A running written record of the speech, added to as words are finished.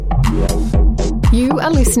You are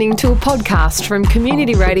listening to a podcast from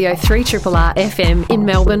Community Radio 3RRR FM in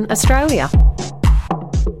Melbourne, Australia.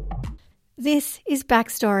 This is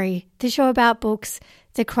Backstory, the show about books,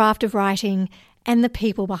 the craft of writing, and the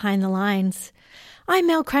people behind the lines. I'm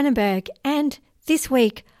Mel Cranenberg, and this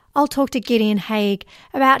week I'll talk to Gideon Haigh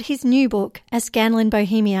about his new book, A Scandal in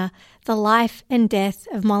Bohemia, The Life and Death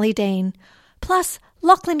of Molly Dean. Plus,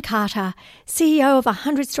 Lachlan Carter, CEO of a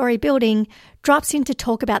 100-storey building, drops in to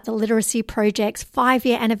talk about the Literacy Project's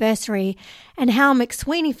 5-year anniversary and how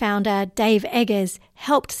McSweeney founder Dave Eggers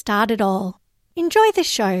helped start it all. Enjoy the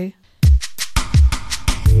show.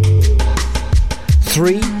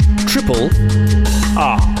 3RRR.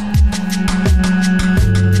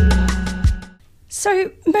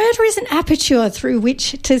 So, murder is an aperture through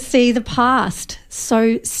which to see the past.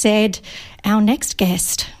 So said our next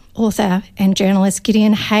guest, author and journalist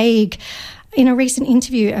Gideon Haigh, in a recent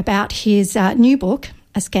interview about his new book,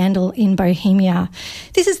 A Scandal in Bohemia.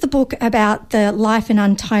 This is the book about the life and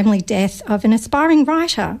untimely death of an aspiring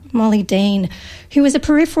writer, Molly Dean, who was a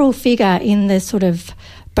peripheral figure in the sort of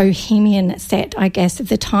bohemian set, I guess, of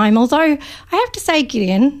the time. Although I have to say,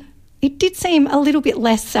 Gideon, it did seem a little bit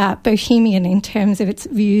less bohemian in terms of its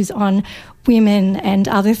views on women and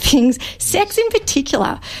other things, sex in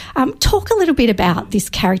particular. Talk a little bit about this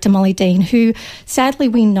character, Molly Dean, who sadly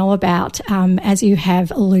we know about, as you have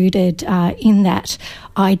alluded, in that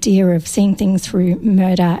idea of seeing things through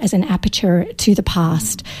murder as an aperture to the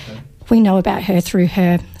past. Okay. We know about her through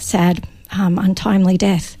her sad untimely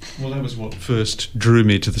death. Well, that was what first drew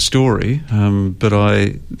me to the story, but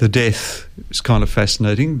the death is kind of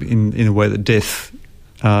fascinating in a way that death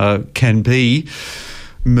can be.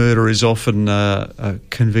 Murder is often a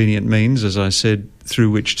convenient means, as I said,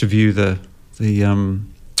 through which to view the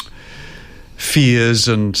fears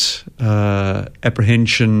and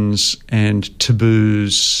apprehensions and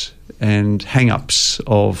taboos and hang-ups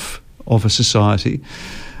of a society.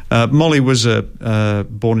 Molly was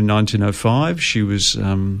born in 1905. She was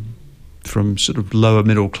from sort of lower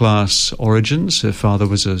middle class origins. Her father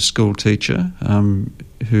was a school teacher.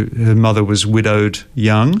 Her mother was widowed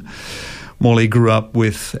young. Molly grew up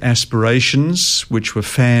with aspirations which were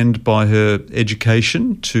fanned by her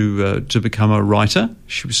education to become a writer.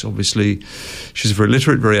 She was very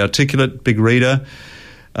literate, very articulate, big reader,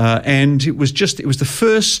 and it was the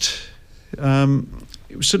first.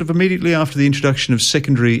 It was sort of immediately after the introduction of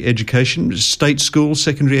secondary education, state school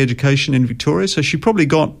secondary education in Victoria. So she probably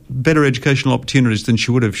got better educational opportunities than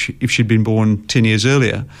she would have if she'd been born 10 years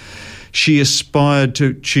earlier. She aspired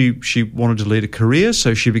to, she wanted to lead a career,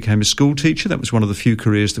 so she became a school teacher. That was one of the few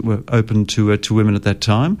careers that were open to women at that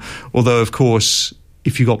time. Although, of course,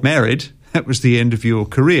 if you got married, that was the end of your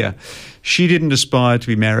career. She didn't aspire to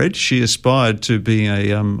be married. She aspired to being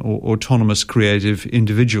a autonomous, creative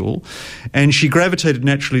individual, and she gravitated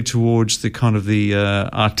naturally towards the kind of the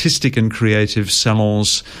artistic and creative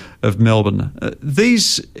salons of Melbourne.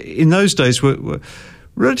 These, in those days, were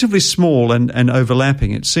relatively small and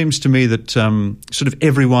overlapping. It seems to me that sort of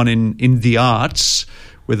everyone in the arts,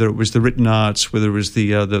 whether it was the written arts, whether it was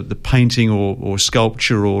the painting or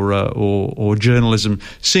sculpture or journalism,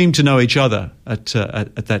 seemed to know each other at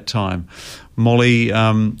that time. Molly,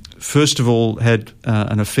 first of all, had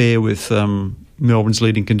an affair with Melbourne's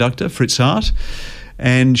leading conductor, Fritz Hart,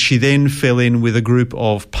 and she then fell in with a group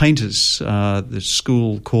of painters, the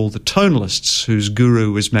school called the Tonalists, whose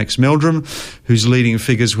guru was Max Meldrum, whose leading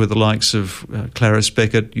figures were the likes of Clarice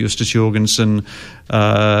Beckett, Justus Jorgensen,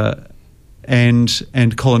 and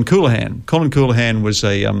Colin Colohan. Colin Colohan was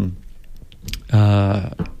a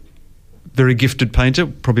very gifted painter,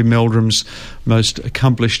 probably Meldrum's most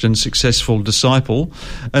accomplished and successful disciple,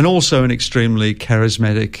 and also an extremely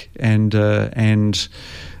charismatic and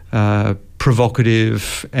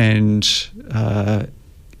provocative and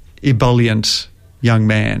ebullient young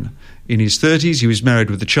man. In his 30s, he was married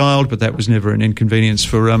with a child, but that was never an inconvenience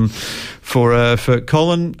for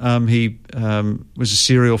Colin. He was a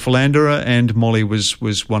serial philanderer, and Molly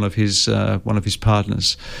was one of his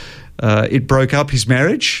partners. It broke up his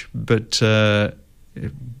marriage, but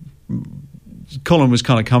Colin was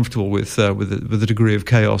kind of comfortable with a degree of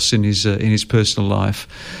chaos in his personal life,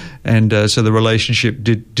 and so the relationship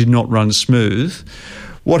did not run smooth.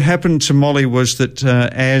 What happened to Molly was that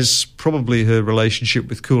as probably her relationship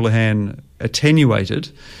with Colohan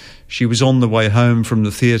attenuated, she was on the way home from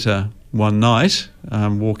the theatre one night,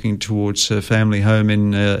 walking towards her family home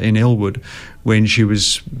in Elwood, when she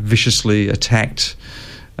was viciously attacked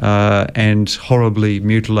and horribly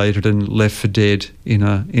mutilated and left for dead in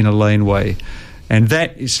a laneway. And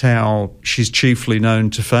that is how she's chiefly known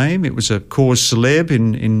to fame. It was a cause célèbre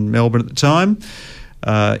in Melbourne at the time.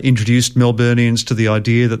 introduced Melburnians to the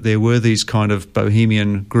idea that there were these kind of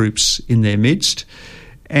bohemian groups in their midst,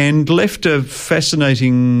 and left a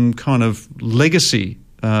fascinating kind of legacy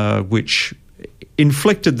which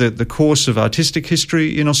inflected the course of artistic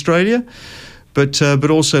history in Australia, but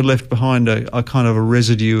also left behind a kind of a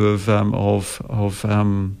residue of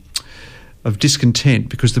discontent,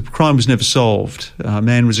 because the crime was never solved. A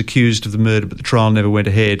man was accused of the murder, but the trial never went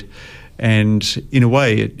ahead. And in a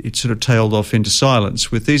way, it sort of tailed off into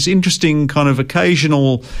silence, with these interesting kind of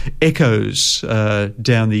occasional echoes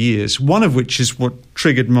down the years, one of which is what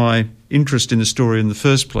triggered my interest in the story in the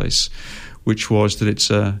first place, which was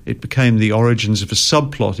that it became the origins of a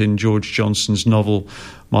subplot in George Johnson's novel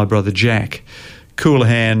My Brother Jack.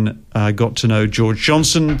 Coulihan got to know George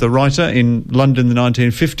Johnson, the writer, in London in the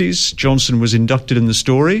 1950s. Johnson was inducted in the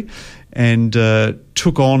story and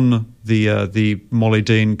took on the Molly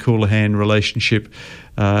Dean Coulihan relationship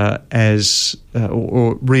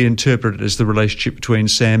or reinterpreted as the relationship between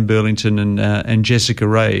Sam Burlington and Jessica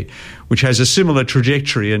Ray, which has a similar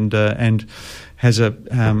trajectory and has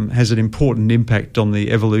an important impact on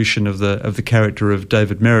the evolution of the character of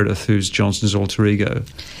David Meredith, who's Johnson's alter ego.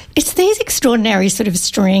 It's these extraordinary sort of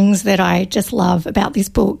strings that I just love about this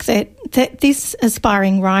book, that this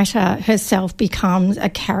aspiring writer herself becomes a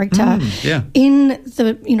character in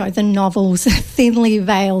the novels, thinly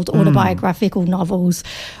veiled autobiographical novels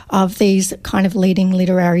of these kind of leading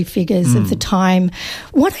literary figures of the time.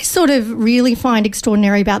 What I sort of really find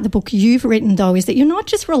extraordinary about the book you've written, though, is that you're not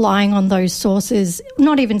just relying on those sources,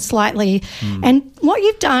 not even slightly. And what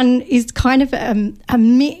you've done is kind of a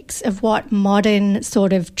mix of what modern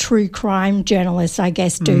sort of true crime journalists, I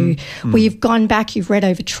guess, do, where you've gone back, you've read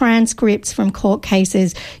over transcripts from court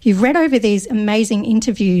cases, you've read over these amazing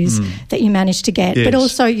interviews that you managed to get, but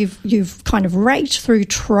also you've kind of raked through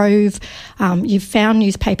trove, you've found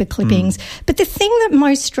newspaper clippings. But the thing that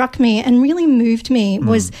most struck me and really moved me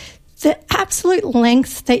was the absolute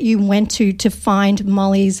lengths that you went to find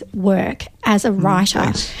Molly's work as a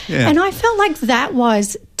writer. And I felt like that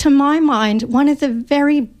was, to my mind, one of the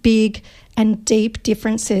very big and deep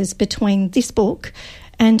differences between this book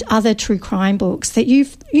and other true crime books, that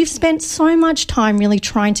you've spent so much time really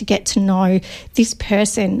trying to get to know this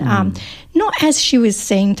person, not as she was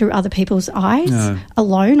seen through other people's eyes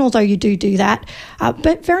alone, although you do that,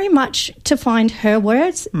 but very much to find her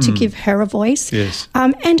words, to give her a voice. Yes.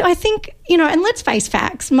 And I think, and let's face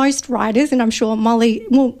facts, most writers, and I'm sure Molly,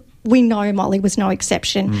 we know Molly was no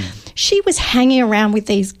exception. She was hanging around with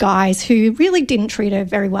these guys who really didn't treat her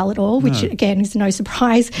very well at all, which, again, is no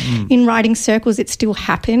surprise. In writing circles, it still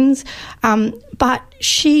happens. But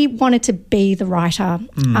she wanted to be the writer,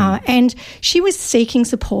 and she was seeking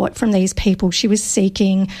support from these people. She was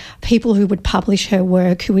seeking people who would publish her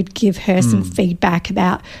work, who would give her some feedback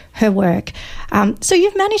about her work. So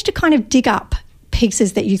you've managed to kind of dig up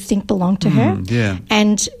pieces that you think belong to her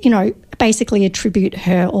and, basically attribute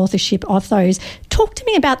her authorship of those. Talk to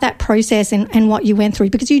me about that process and what you went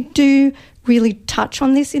through, because you do really touch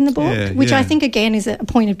on this in the book, which I think, again, is a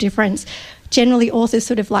point of difference. Generally, authors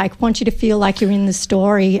sort of want you to feel like you're in the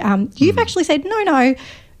story. You've actually said, no,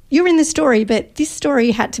 you're in the story, but this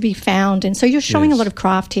story had to be found, and so you're showing a lot of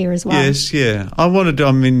craft here as well. Yes, yeah.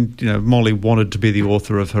 Molly wanted to be the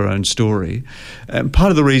author of her own story. Part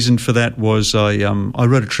of the reason for that was I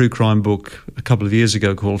wrote a true crime book a couple of years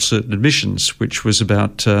ago called Certain Admissions, which was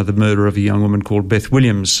about the murder of a young woman called Beth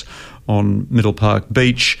Williams on Middle Park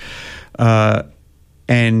Beach.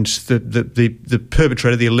 And the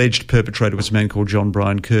perpetrator, the alleged perpetrator, was a man called John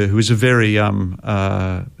Brian Kerr, who was a very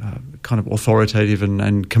kind of authoritative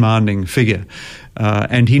and commanding figure,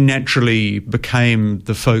 and he naturally became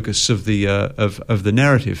the focus of the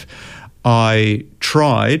narrative. I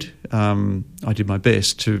tried, I did my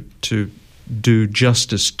best to do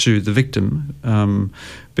justice to the victim,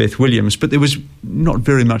 Beth Williams, but there was not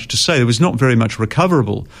very much to say. There was not very much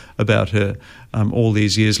recoverable about her all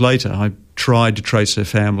these years later. I tried to trace her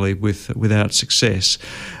family without success.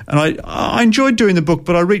 And I enjoyed doing the book,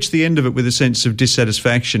 but I reached the end of it with a sense of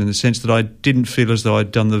dissatisfaction, in the sense that I didn't feel as though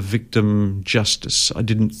I'd done the victim justice. I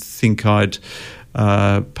didn't think I'd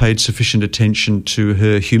paid sufficient attention to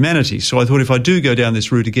her humanity. So I thought, if I do go down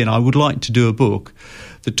this route again, I would like to do a book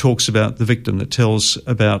that talks about the victim, that tells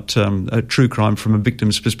about a true crime from a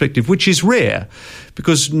victim's perspective, which is rare,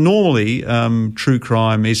 because normally true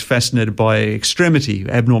crime is fascinated by extremity,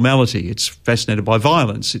 abnormality. It's fascinated by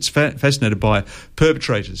violence. It's fascinated by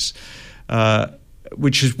perpetrators,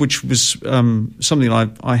 which was something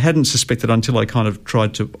I hadn't suspected until I kind of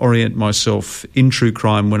tried to orient myself in true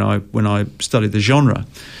crime when I studied the genre.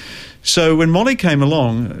 So when Molly came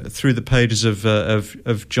along through the pages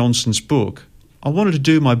of Johnson's book, I wanted to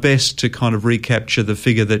do my best to kind of recapture the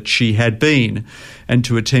figure that she had been and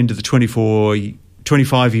to attend to the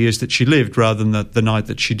 25 years that she lived rather than the night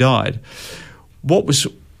that she died. What was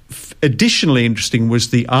additionally interesting was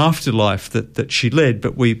the afterlife that she led,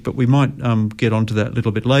 but we might get onto that a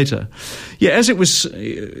little bit later. Yeah, as it was,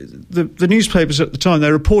 the newspapers at the time,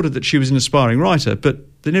 they reported that she was an aspiring writer, but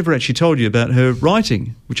they never actually told you about her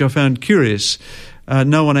writing, which I found curious.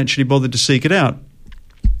 No one actually bothered to seek it out.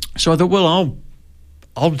 So I thought, well,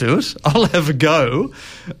 I'll do it. I'll have a go.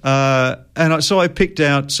 So I picked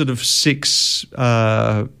out sort of 6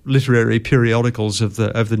 literary periodicals of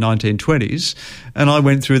the 1920s, and I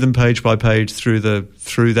went through them page by page through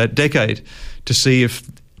that decade to see if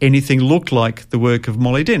anything looked like the work of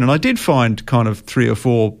Molly Dean. And I did find kind of 3 or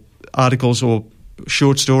 4 articles or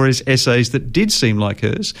short stories, essays that did seem like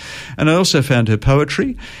hers. And I also found her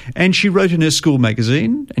poetry. And she wrote in her school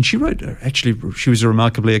magazine, and she was a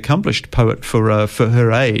remarkably accomplished poet for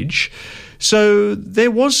her age. So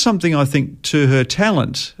there was something, I think, to her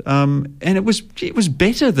talent, and it was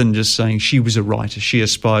better than just saying she was a writer. She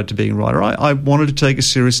aspired to being a writer. I wanted to take her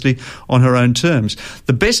seriously on her own terms.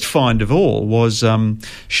 The best find of all was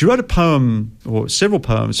she wrote a poem, or several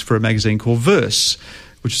poems, for a magazine called Verse,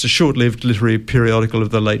 which is a short-lived literary periodical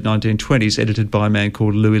of the late 1920s, edited by a man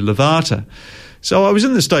called Louis Lavater. So I was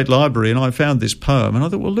in the State Library and I found this poem, and I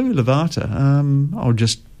thought, well, Louis Lavater, I'll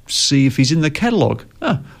just see if he's in the catalogue.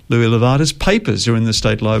 Louis Lavater's papers are in the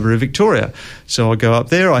State Library of Victoria. So I go up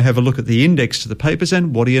there, I have a look at the index to the papers,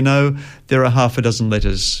 and what do you know? There are 6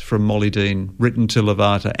 letters from Molly Dean written to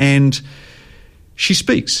Lavater, and she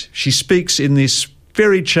speaks. She speaks in this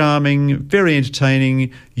very charming, very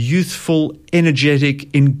entertaining, youthful,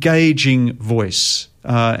 energetic, engaging voice.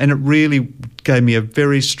 And it really gave me a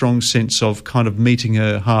very strong sense of kind of meeting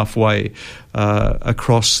her halfway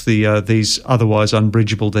across these otherwise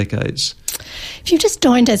unbridgeable decades. If you've just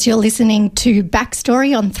joined us, you're listening to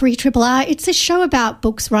Backstory on 3RRR. It's a show about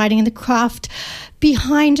books, writing and the craft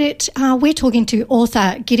behind it. We're talking to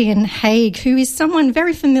author Gideon Haigh, who is someone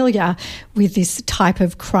very familiar with this type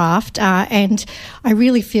of craft, and I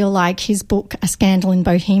really feel like his book, A Scandal in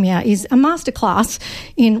Bohemia, is a masterclass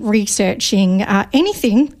in researching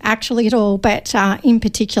anything actually at all, but in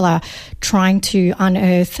particular trying to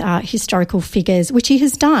unearth historical figures, which he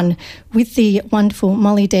has done with the wonderful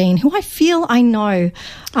Molly Dean, who I feel I know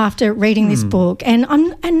after reading this book, and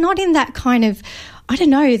not in that kind of, I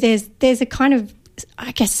don't know, there's a kind of,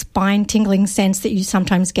 I guess, spine-tingling sense that you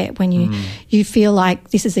sometimes get when you feel like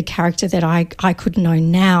this is a character that I could know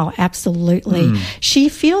now, absolutely. She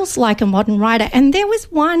feels like a modern writer. And there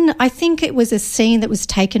was one, I think it was a scene that was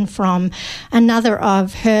taken from another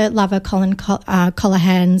of her lover, Colin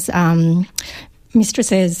Colohan's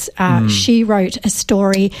mistresses. She wrote a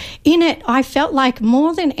story. In it, I felt like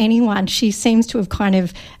more than anyone, she seems to have kind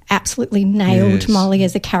of absolutely nailed Molly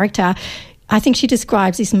as a character. I think she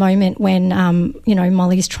describes this moment when,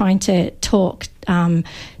 Molly's trying to talk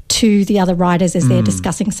to the other writers as they're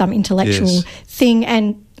discussing some intellectual thing,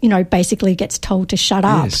 and, basically gets told to shut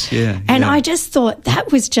up. And I just thought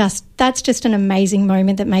that's just an amazing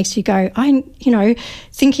moment that makes you go,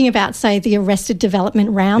 thinking about, say, the Arrested Development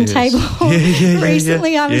Roundtable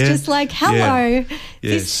recently, I was just like, hello,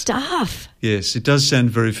 this stuff. Yes, it does sound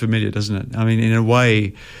very familiar, doesn't it? I mean, in a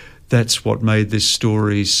way, that's what made this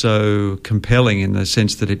story so compelling, in the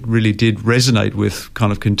sense that it really did resonate with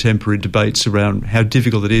kind of contemporary debates around how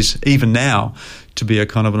difficult it is, even now, to be a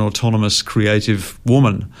kind of an autonomous, creative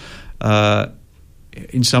woman.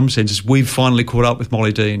 In some senses, we've finally caught up with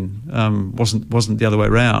Molly Dean. Wasn't the other way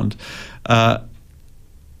around. I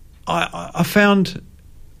found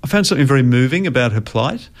something very moving about her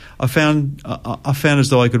plight. I found as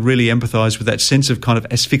though I could really empathise with that sense of kind of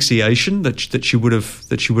asphyxiation that she would have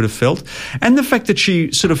felt, and the fact that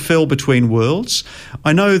she sort of fell between worlds.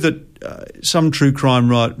 I know that some true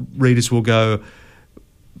crime readers will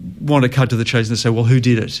want to cut to the chase and say, "Well, who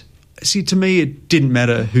did it?" See, to me, it didn't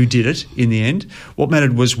matter who did it in the end. What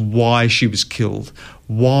mattered was why she was killed.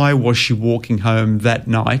 Why was she walking home that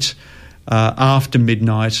night after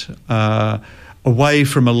midnight? Away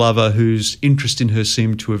from a lover whose interest in her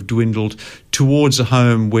seemed to have dwindled, towards a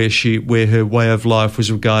home where her way of life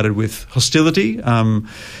was regarded with hostility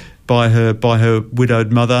by her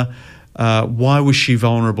widowed mother. Why was she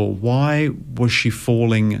vulnerable? Why was she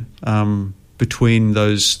falling between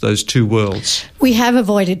those two worlds? We have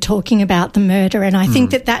avoided talking about the murder, and I think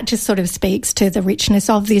that just sort of speaks to the richness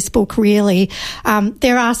of this book, really.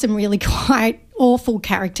 There are some really quite awful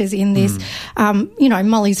characters in this.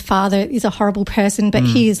 Molly's father is a horrible person, but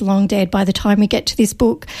he is long dead by the time we get to this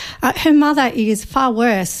book. Her mother is far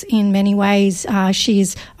worse in many ways. She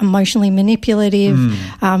is emotionally manipulative.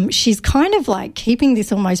 She's kind of like keeping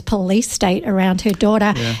this almost police state around her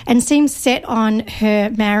daughter and seems set on her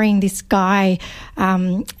marrying this guy,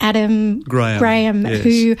 Adam Graham,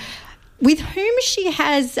 yes. with whom she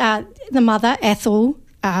has the mother, Ethel,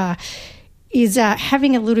 is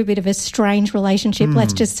having a little bit of a strange relationship.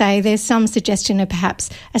 Let's just say there's some suggestion of perhaps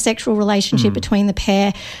a sexual relationship between the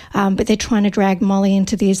pair, but they're trying to drag Molly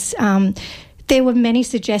into this. There were many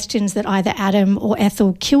suggestions that either Adam or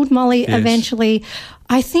Ethel killed Molly eventually.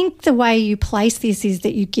 I think the way you place this is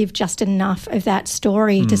that you give just enough of that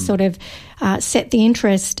story to sort of set the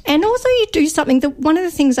interest. And also you do something that one of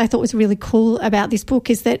the things I thought was really cool about this book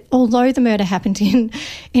is that although the murder happened in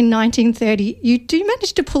 1930, you do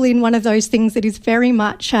manage to pull in one of those things that is very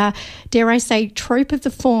much, dare I say, trope of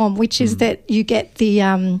the form, which is that you get the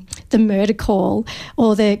murder call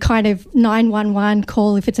or the kind of 911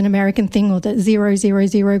 call if it's an American thing, or the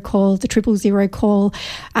 000 call, the 000 call.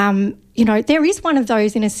 There is one of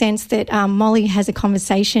those in a sense that Molly has a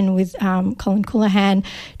conversation with Colin Colohan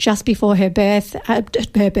just before her death.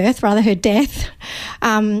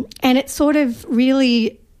 And it's sort of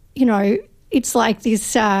really, it's like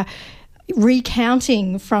this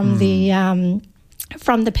recounting from the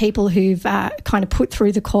people who've kind of put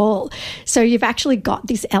through the call. So you've actually got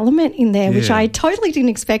this element in there, which I totally didn't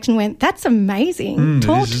expect and went, that's amazing.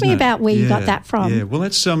 Talk to me about where you got that from. Yeah, well,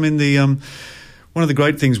 that's one of the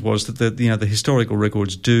great things was that the historical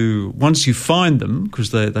records do, once you find them,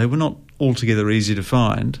 because they were not altogether easy to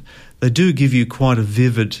find, they do give you quite a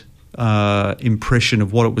vivid impression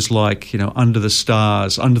of what it was like, under the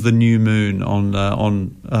stars, under the new moon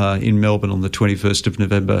in Melbourne on the 21st of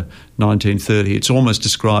November 1930. It's almost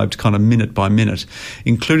described kind of minute by minute,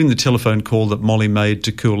 including the telephone call that Molly made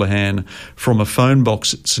to Colohan from a phone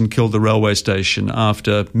box at St Kilda railway station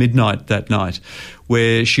after midnight that night,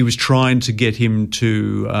 where she was trying to get him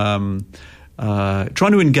to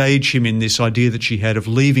trying to engage him in this idea that she had of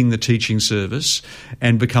leaving the teaching service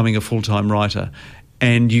and becoming a full-time writer.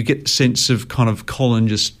 And you get the sense of kind of Colin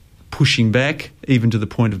just pushing back, even to the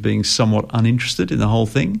point of being somewhat uninterested in the whole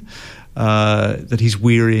thing. That he's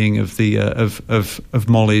wearying of the of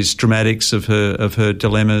Molly's dramatics, of her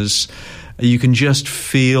dilemmas. You can just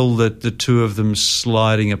feel that the two of them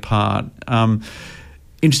sliding apart.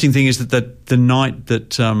 Interesting thing is that the night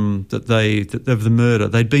that of the murder,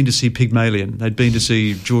 they'd been to see Pygmalion. They'd been to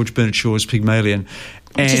see George Bernard Shaw's Pygmalion.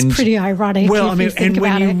 Which is pretty ironic. Well,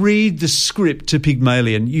 when you read the script to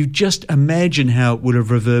Pygmalion, you just imagine how it would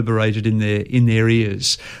have reverberated in their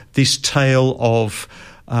ears. This tale of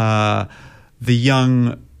the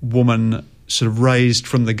young woman sort of raised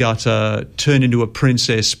from the gutter, turned into a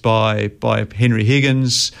princess by Henry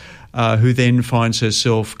Higgins, who then finds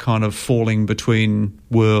herself kind of falling between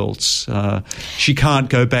worlds. She can't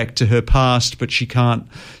go back to her past, but she's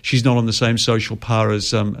not on the same social par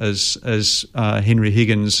as Henry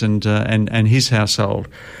Higgins and his household.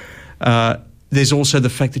 There's also the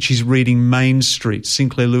fact that she's reading Main Street,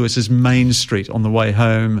 Sinclair Lewis's Main Street, on the way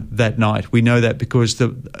home that night. We know that because the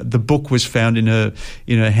book was found in her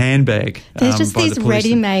handbag. There's just these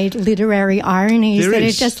ready-made literary ironies that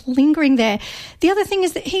are just lingering there. The other thing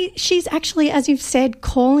is that she's actually, as you've said,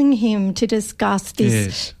 calling him to discuss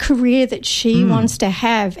this career that she wants to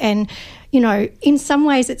have. And in some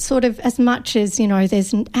ways it's sort of, as much as,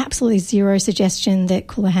 there's absolutely zero suggestion that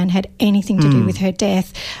Colohan had anything to do with her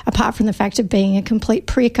death, apart from the fact of being a complete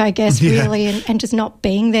prick, I guess, really, and just not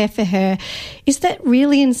being there for her, is that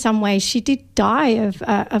really in some ways she did die of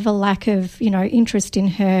a lack of, interest in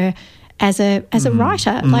her as a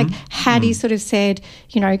writer. Like, had he sort of said,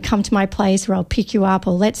 come to my place or I'll pick you up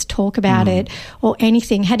or let's talk about it or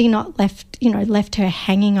anything, had he not left her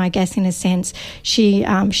hanging, I guess, in a sense, she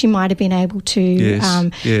might have been able to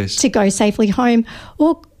to go safely home.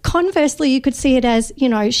 Or conversely, you could see it as,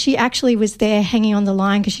 she actually was there hanging on the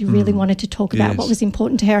line because she really wanted to talk about what was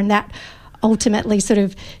important to her, and that ultimately sort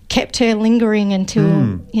of kept her lingering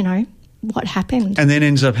until, what happened. And then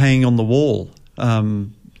ends up hanging on the wall.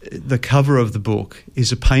 The cover of the book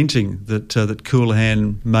is a painting that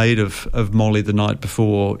Colohan made of Molly the night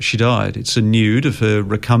before she died. It's a nude of her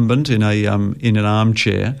recumbent in an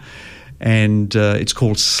armchair, and it's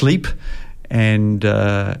called Sleep. And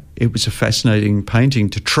it was a fascinating painting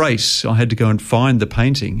to trace. I had to go and find the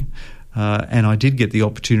painting, and I did get the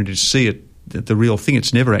opportunity to see it. The real thing.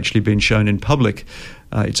 It's never actually been shown in public.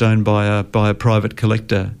 It's owned by a private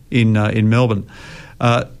collector in Melbourne.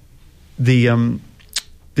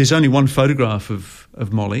 There's only one photograph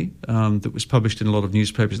of Molly that was published in a lot of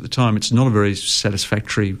newspapers at the time. It's not a very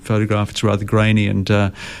satisfactory photograph. It's rather grainy and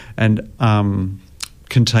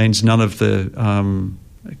contains none of the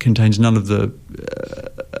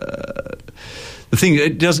the thing.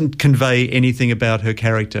 It doesn't convey anything about her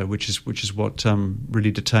character, which is what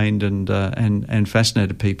really detained and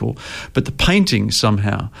fascinated people. But the painting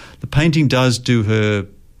does do her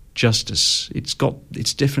justice. It's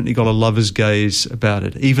definitely got a lover's gaze about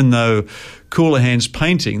it, even though Coulihan's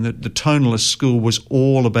painting, the tonalist school, was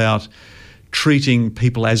all about treating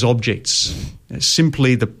people as objects,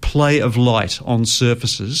 simply the play of light on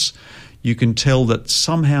surfaces. You can tell that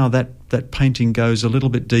somehow that painting goes a little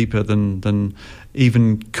bit deeper than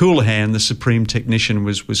even Coulihan, the supreme technician,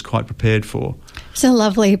 was quite prepared for. It's a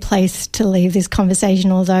lovely place to leave this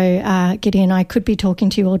conversation, although, Gideon, I could be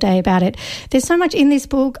talking to you all day about it. There's so much in this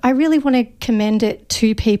book. I really want to commend it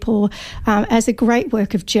to people as a great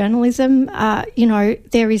work of journalism.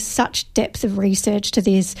 There is such depth of research to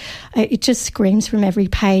this. It just screams from every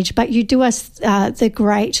page. But you do us the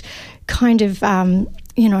great kind of,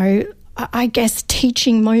 I guess,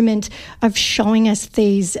 teaching moment of showing us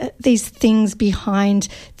these things behind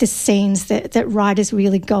the scenes that writers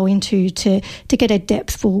really go into to get a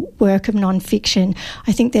depthful work of non-fiction.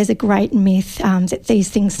 I think there's a great myth that these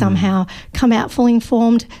things somehow come out fully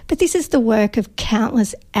informed, but this is the work of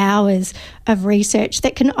countless hours of research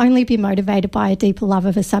that can only be motivated by a deeper love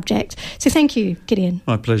of a subject. So thank you, Gideon.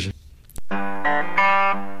 My pleasure.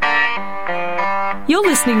 You're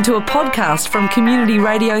listening to a podcast from Community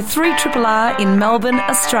Radio 3RRR in Melbourne,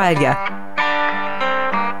 Australia.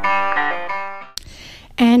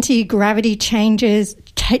 Anti-gravity chambers,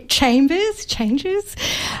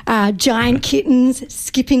 giant kittens,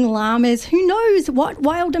 skipping llamas. Who knows what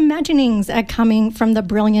wild imaginings are coming from the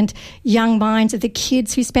brilliant young minds of the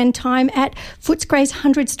kids who spend time at Footscray's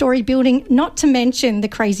 100-storey building, not to mention the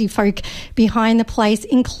crazy folk behind the place,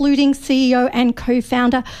 including CEO and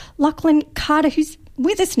co-founder Lachlan Carter, who's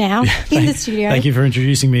with us now in the studio. Thank you for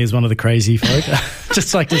introducing me as one of the crazy folk.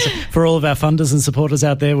 Just like to say, for all of our funders and supporters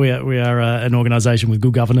out there, we are an organisation with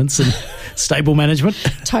good governance and stable management.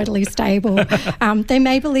 Totally stable. They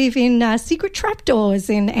may believe in secret trapdoors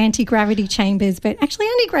and anti-gravity chambers, but actually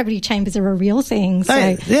anti-gravity chambers are a real thing.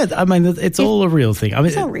 So it's all a real thing.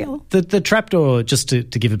 It's all real. The trapdoor, just to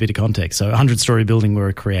give a bit of context, so 100-storey building, we're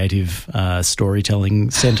a creative storytelling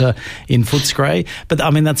centre in Footscray. But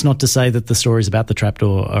that's not to say that the stories about the trapdoor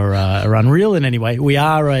are unreal in any way. We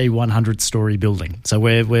are a 100-storey building. So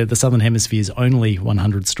we're the Southern Hemisphere's only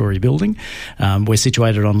 100-storey building. We're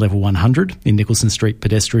situated on level 100 in Nicholson Street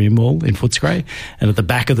Pedestrian Mall in Footscray. And at the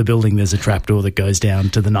back of the building, there's a trapdoor that goes down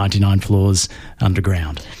to the 99 floors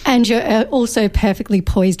underground. And you're also perfectly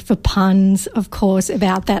poised for puns, of course,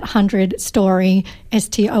 about that 100-storey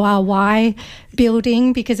STORY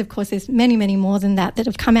building, because, of course, there's many, many more than that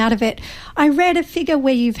have come out of it. I read a figure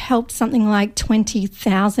where you've helped something like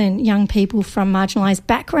 20,000 young people from marginalised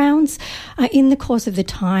backgrounds in the course of the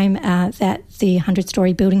time that the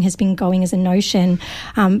 100-storey building has been going as a notion.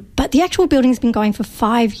 But the actual building has been going for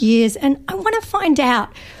 5 years, and I want to find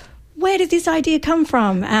out, where did this idea come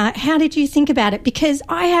from? How did you think about it? Because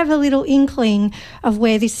I have a little inkling of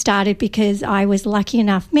where this started, because I was lucky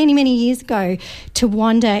enough many, many years ago to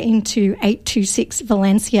wander into 826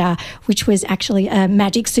 Valencia, which was actually a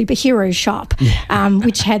magic superhero shop,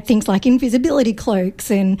 which had things like invisibility cloaks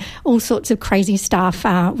and all sorts of crazy stuff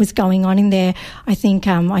was going on in there. I think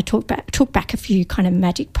I took back a few kind of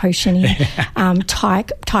magic potion-y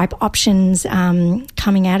type options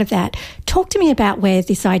coming out of that. Talk to me about where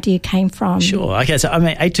this idea came from. Sure. Okay, so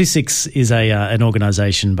 826 is an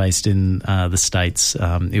organisation based in the States.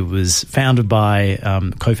 It was co-founded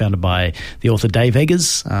by the author Dave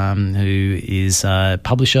Eggers, who is a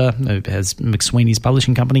publisher, who has McSweeney's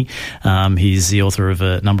publishing company. He's the author of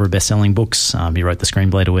a number of best-selling books. He wrote the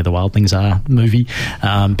screenplay to Where the Wild Things Are movie.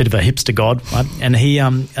 Bit of a hipster god, right? And he,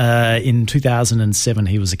 in 2007,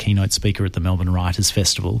 he was a keynote speaker at the Melbourne Writers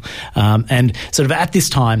Festival. And sort of at this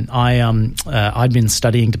time, I'd been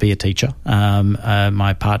studying to be a teacher.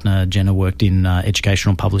 My partner Jenna worked in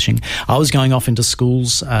educational publishing. I was going off into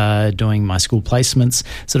schools, doing my school placements,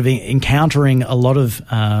 sort of encountering a lot of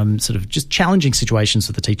sort of just challenging situations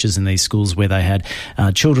for the teachers in these schools, where they had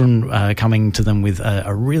children coming to them with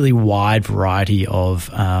a really wide variety of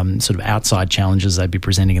sort of outside challenges they'd be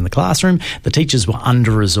presenting in the classroom. The teachers were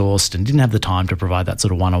under-resourced and didn't have the time to provide that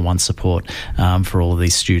sort of one-on-one support for all of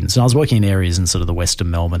these students. And I was working in areas in sort of the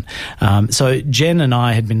Western Melbourne. So Jen and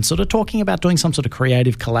I had been sort of talking about doing some sort of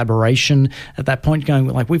creative collaboration at that point, going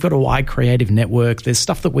like, we've got a wide creative network. There's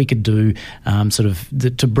stuff that we could do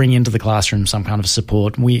to bring into the classroom some kind of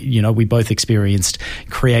support. We both experienced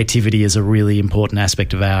creativity as a really important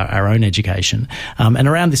aspect of our own education. And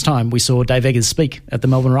around this time, we saw Dave Eggers speak at the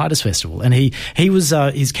Melbourne Writers Festival. And he was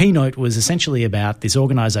his keynote was essentially about this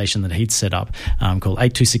organisation that he'd set up called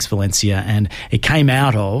 826 Valencia. And it came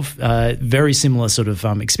out of very similar sort of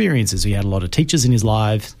experiences. He had a lot of teachers in his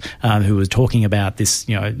life who were talking about this,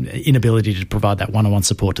 inability to provide that one-on-one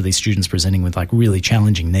support to these students presenting with like really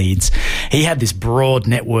challenging needs. He had this broad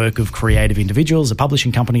network of creative individuals, a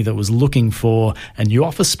publishing company that was looking for a new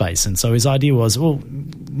office space. And so his idea was, well,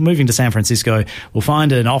 moving to San Francisco, we'll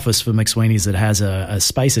find an office for McSweeney's that has a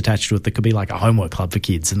space attached to it that could be like a homework club for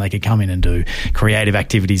kids, and they could come in and do creative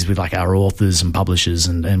activities with like our authors and publishers,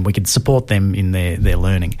 and we could support them in their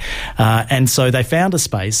learning. And so they found a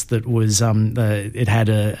space that was, it had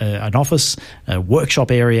an office, a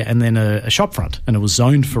workshop area, and then a shop front, and it was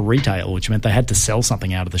zoned for retail, which meant they had to sell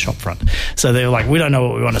something out of the shop front. So they were like, we don't know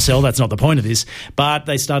what we want to sell, that's not the point of this. But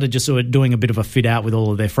they started just sort of doing a bit of a fit out with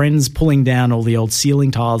all of their friends, pulling down all the old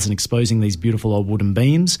ceiling tiles and exposing these beautiful old wooden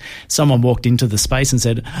beams. Someone walked into the space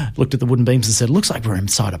and looked at the wooden beams and said, looks like we're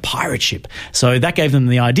inside a pirate ship. So that gave them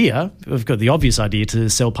the idea, we've got the obvious idea, to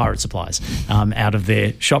sell pirate supplies out of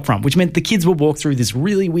their shop front, which meant the kids would walk through this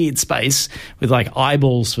really weird space with like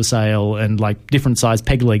eyeballs for sale and like different sized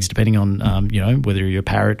peg legs depending on, whether you're a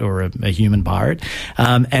parrot or a human pirate.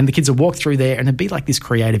 And the kids would walk through there and it'd be like this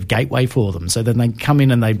creative gateway for them. So then they'd come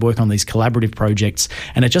in and they'd work on these collaborative projects,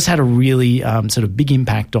 and it just had a really sort of big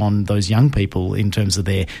impact on those young people in terms of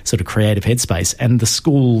their sort of creative headspace, and the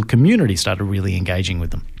school community started really engaging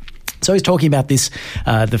with them. So he's talking about this,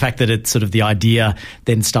 the fact that it's sort of the idea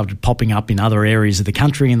then started popping up in other areas of the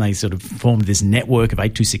country, and they sort of formed this network of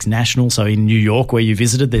 826 National. So in New York, where you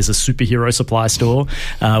visited, there's a superhero supply store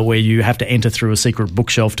where you have to enter through a secret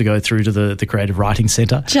bookshelf to go through to the Creative Writing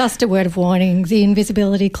Centre. Just a word of warning, the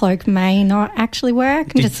invisibility cloak may not actually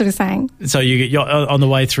work. I'm just sort of saying. So you're on the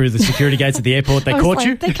way through the security gates at the airport, they caught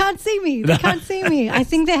you? They can't see me. They can't see me. I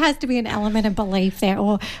think there has to be an element of belief there.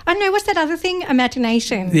 Or, I don't know, what's that other thing?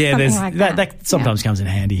 Imagination. Yeah, there's like that sometimes comes in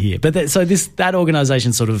handy here. But that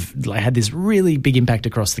organisation sort of like had this really big impact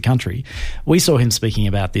across the country. We saw him speaking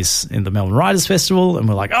about this in the Melbourne Writers Festival, and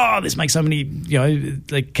we're like, oh, this makes so many,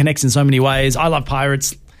 it connects in so many ways. I love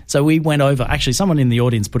pirates. So we went over. Actually, someone in the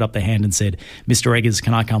audience put up their hand and said, Mr. Eggers,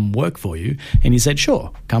 can I come work for you? And he said,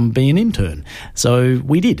 sure, come be an intern. So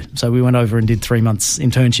we did. So we went over and did 3 months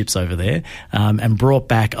internships over there and brought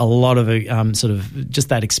back a lot of sort of just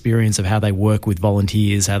that experience of how they work with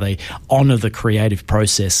volunteers, how they honour the creative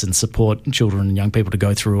process and support children and young people to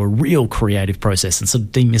go through a real creative process and sort of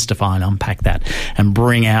demystify and unpack that and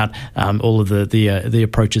bring out all of the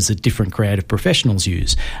approaches that different creative professionals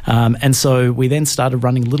use. And so we then started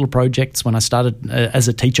running little projects. When I started as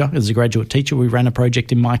a teacher, as a graduate teacher, we ran a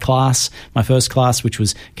project in my class, my first class, which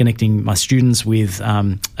was connecting my students with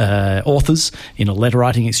authors in a letter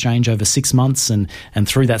writing exchange over 6 months. And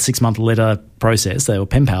through that 6-month letter process, they were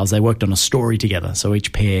pen pals, they worked on a story together. So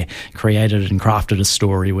each pair created and crafted a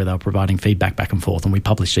story where they were providing feedback back and forth, and we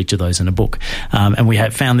published each of those in a book. And we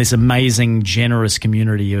had found this amazing, generous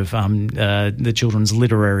community of the children's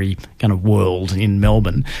literary kind of world in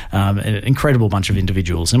Melbourne, an incredible bunch of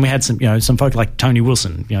individuals. And we had some folk like Tony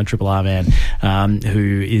Wilson, Triple R man,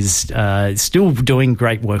 who is still doing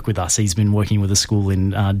great work with us. He's been working with a school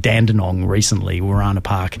in Dandenong recently, Warana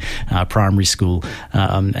Park Primary School,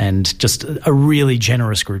 and just a really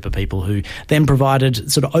generous group of people who then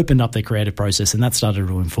sort of opened up their creative process, and that started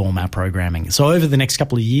to inform our programming. So over the next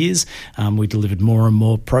couple of years, we delivered more and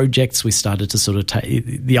more projects. We started to sort of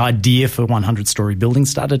the idea for 100 Story Building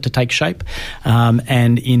started to take shape.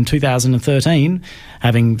 And in 2013,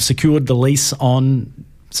 having secured the lease on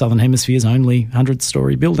Southern Hemisphere's only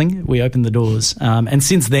 100-storey building, we opened the doors. And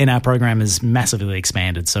since then, our program has massively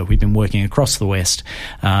expanded. So we've been working across the West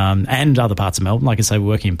and other parts of Melbourne. Like I say, we're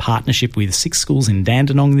working in partnership with 6 schools in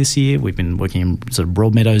Dandenong this year. We've been working in sort of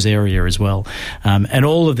Broadmeadows area as well. And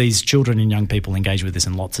all of these children and young people engage with this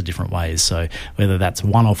in lots of different ways. So whether that's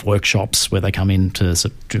one-off workshops where they come in to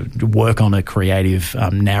work on a creative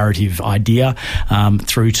narrative idea,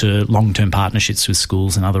 through to long-term partnerships with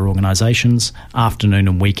schools and other organisations, afternoon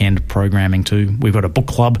and weekend programming too. We've got a book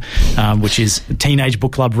club, which is a teenage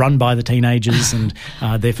book club run by the teenagers, and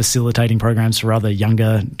they're facilitating programs for other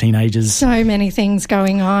younger teenagers. So many things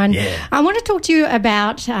going on. Yeah. I want to talk to you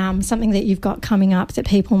about something that you've got coming up that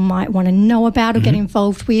people might want to know about or get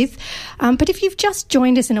involved with. But if you've just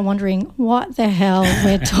joined us and are wondering what the hell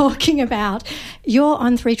we're talking about, you're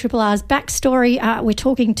on 3RRR's Backstory. We're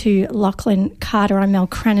talking to Lachlan Carter. I'm Mel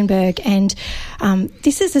Cranenberg, and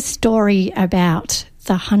this is a story about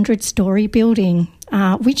the 100-story building,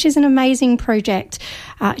 which is an amazing project.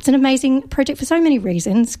 It's an amazing project for so many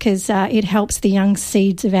reasons, because it helps the young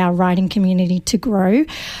seeds of our writing community to grow.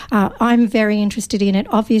 I'm very interested in it,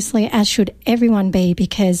 obviously, as should everyone be,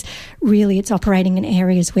 because really it's operating in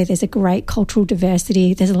areas where there's a great cultural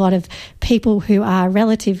diversity. There's a lot of people who are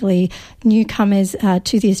relatively newcomers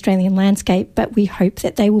to the Australian landscape, but we hope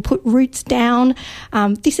that they will put roots down.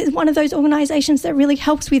 This is one of those organisations that really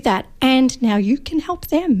helps with that, and now you can help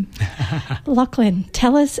them. Lachlan,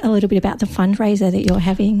 tell us a little bit about the fundraiser that you're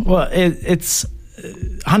having. Well, it's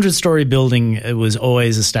 100-story building. It was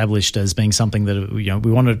always established as being something that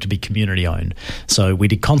we wanted it to be community owned. So we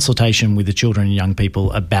did consultation with the children and young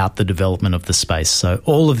people about the development of the space. So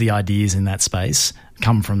all of the ideas in that space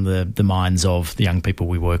come from the minds of the young people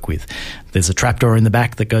we work with. There's a trapdoor in the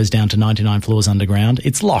back that goes down to 99 floors underground.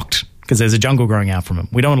 It's locked because there's a jungle growing out from it.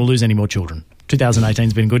 We don't want to lose any more children. 2018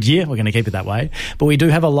 has been a good year. We're going to keep it that way. But we do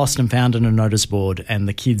have a lost and found and a notice board, and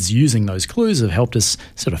the kids using those clues have helped us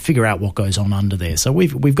sort of figure out what goes on under there. So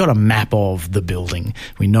we've got a map of the building.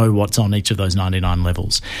 We know what's on each of those 99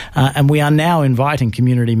 levels. And we are now inviting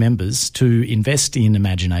community members to invest in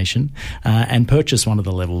imagination and purchase one of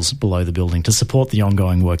the levels below the building to support the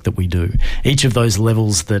ongoing work that we do. Each of those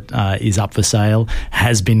levels that is up for sale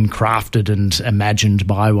has been crafted and imagined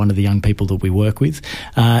by one of the young people that we work with.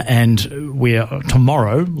 And we are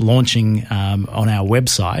tomorrow launching on our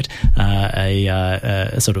website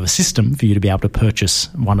a sort of a system for you to be able to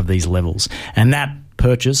purchase one of these levels, and that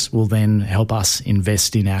purchase will then help us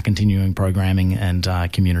invest in our continuing programming and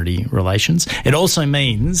community relations. It also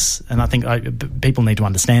means, and I think people need to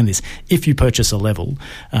understand this, if you purchase a level,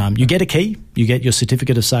 you get a key, you get your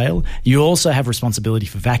certificate of sale. You also have responsibility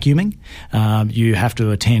for vacuuming. You have to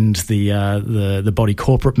attend the body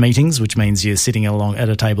corporate meetings, which means you're sitting at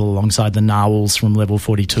a table alongside the narwhals from level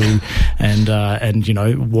 42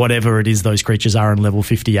 and whatever it is those creatures are in level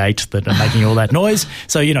 58 that are making all that noise.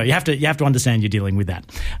 So you have to understand you're dealing with that.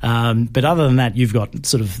 But other than that, you've got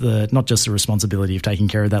sort of not just the responsibility of taking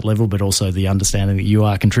care of that level, but also the understanding that you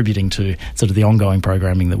are contributing to sort of the ongoing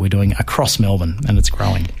programming that we're doing across Melbourne, and it's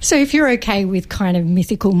growing. So if you're okay with kind of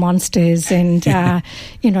mythical monsters and,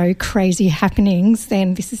 crazy happenings,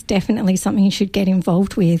 then this is definitely something you should get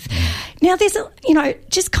involved with. Now, there's,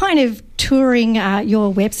 just kind of touring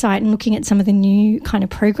your website and looking at some of the new kind of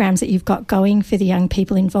programs that you've got going for the young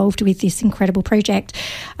people involved with this incredible project.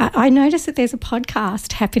 I noticed that there's a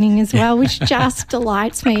podcast happening as well, which just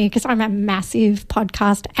delights me because I'm a massive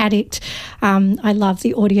podcast addict. I love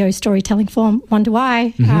the audio storytelling form, wonder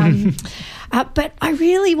why. But I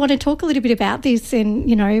really want to talk a little bit about this and,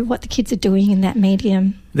 what the kids are doing in that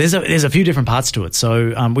medium. There's a few different parts to it.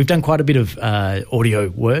 So we've done quite a bit of audio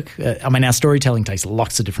work. Our storytelling takes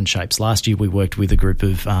lots of different shapes. Last year we worked with a group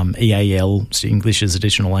of EAL, English as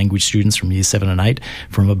Additional Language students from years 7 and 8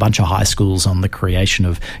 from a bunch of high schools on the creation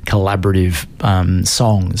of collaborative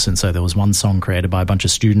songs. And so there was one song created by a bunch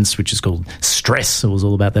of students, which is called Stress. It was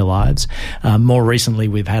all about their lives. More recently,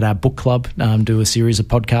 we've had our book club do a series of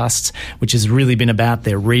podcasts, which has really been about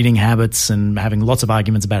their reading habits and having lots of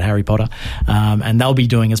arguments about Harry Potter. And they'll be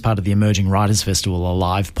doing, as part of the Emerging Writers Festival, a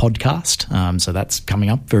live podcast. So that's coming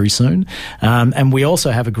up very soon. And we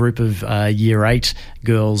also have a group of Year 8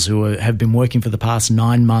 girls who have been working for the past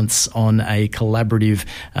 9 months on a collaborative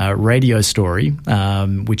radio story,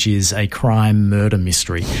 which is a crime murder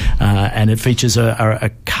mystery. And it features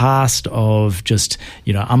a cast of just,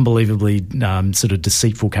 unbelievably sort of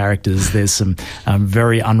deceitful characters. There's some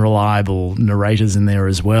very unreliable narrators in there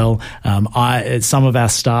as well. Some of our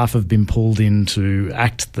staff have been pulled in to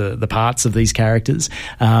act the parts of these characters.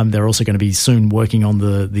 They're also going to be soon working on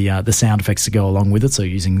the sound effects to go along with it, so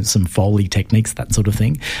using some Foley techniques, that sort of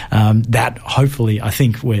thing. That hopefully, I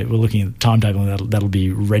think we're looking at the timetable, and that'll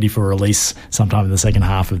be ready for release sometime in the second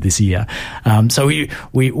half of this year. So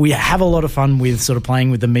we have a lot of fun with sort of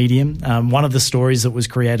playing with the medium. One of the stories that was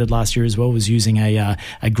created last year as well was using a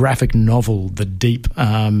graphic novel, The Deep,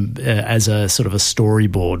 as a sort of a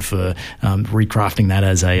storyboard for recrafting that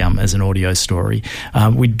as an audio story.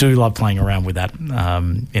 we do love playing around with that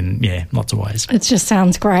in lots of ways. It just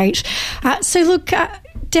sounds great. So look,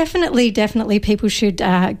 definitely people should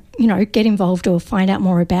get involved or find out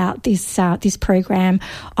more about this program.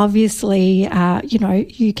 Obviously,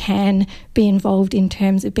 you can be involved in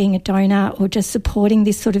terms of being a donor or just supporting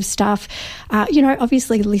this sort of stuff.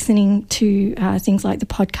 Obviously listening to things like the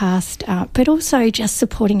podcast, but also just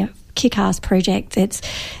supporting a kick-ass project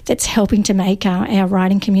that's helping to make our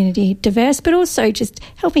writing community diverse, but also just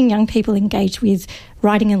helping young people engage with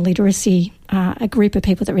writing and literacy, a group of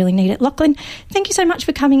people that really need it. Lachlan, thank you so much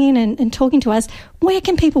for coming in and talking to us. Where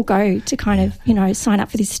can people go to kind of, sign up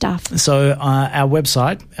for this stuff? So our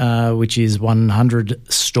website, which is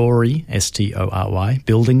 100story, STORY,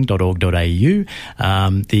 building.org.au.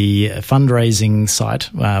 The fundraising site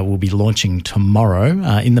will be launching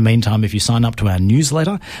tomorrow. In the meantime, if you sign up to our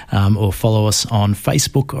newsletter or follow us on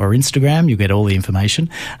Facebook or Instagram, you'll get all the information.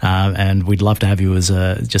 And we'd love to have you as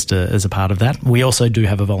a part of that. We also do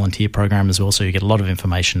have a volunteer program as well, so you get a lot of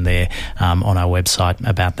information there on our website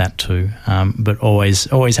about that too. But always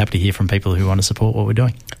happy to hear from people who want to support what we're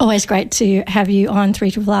doing. Always great to have you on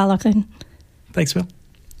 3RRR, Lachlan. Thanks, Phil.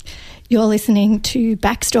 You're listening to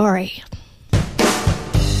Backstory.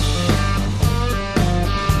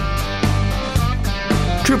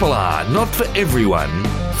 Triple R, not for everyone,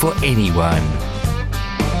 for anyone.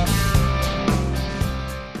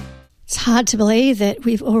 It's hard to believe that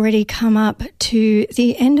we've already come up to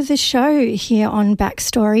the end of the show here on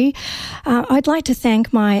Backstory. I'd like to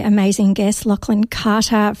thank my amazing guest, Lachlan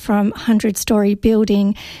Carter from 100 Story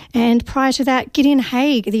Building, and prior to that, Gideon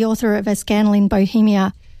Haigh, the author of A Scandal in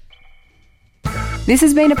Bohemia. This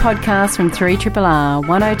has been a podcast from 3RRR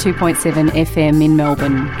 102.7 FM in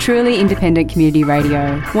Melbourne. Truly independent community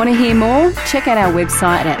radio. Want to hear more? Check out our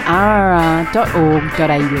website at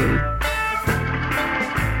rrr.org.au.